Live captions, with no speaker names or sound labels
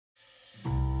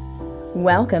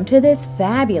Welcome to this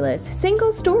fabulous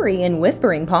single story in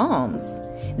Whispering Palms.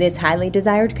 This highly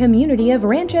desired community of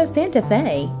Rancho Santa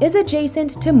Fe is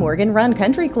adjacent to Morgan Run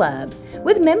Country Club,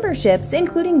 with memberships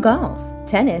including golf,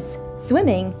 tennis,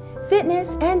 swimming,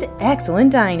 fitness, and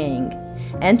excellent dining.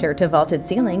 Enter to vaulted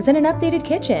ceilings and an updated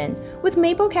kitchen with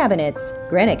maple cabinets,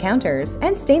 granite counters,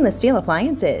 and stainless steel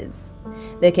appliances.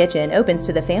 The kitchen opens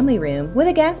to the family room with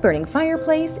a gas-burning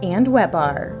fireplace and wet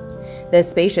bar. The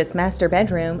spacious master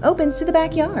bedroom opens to the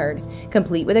backyard,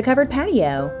 complete with a covered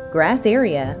patio, grass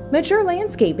area, mature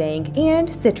landscaping,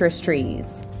 and citrus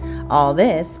trees. All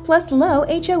this plus low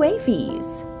HOA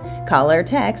fees. Call or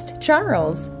text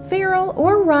Charles, Farrell,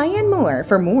 or Ryan Moore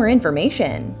for more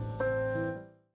information.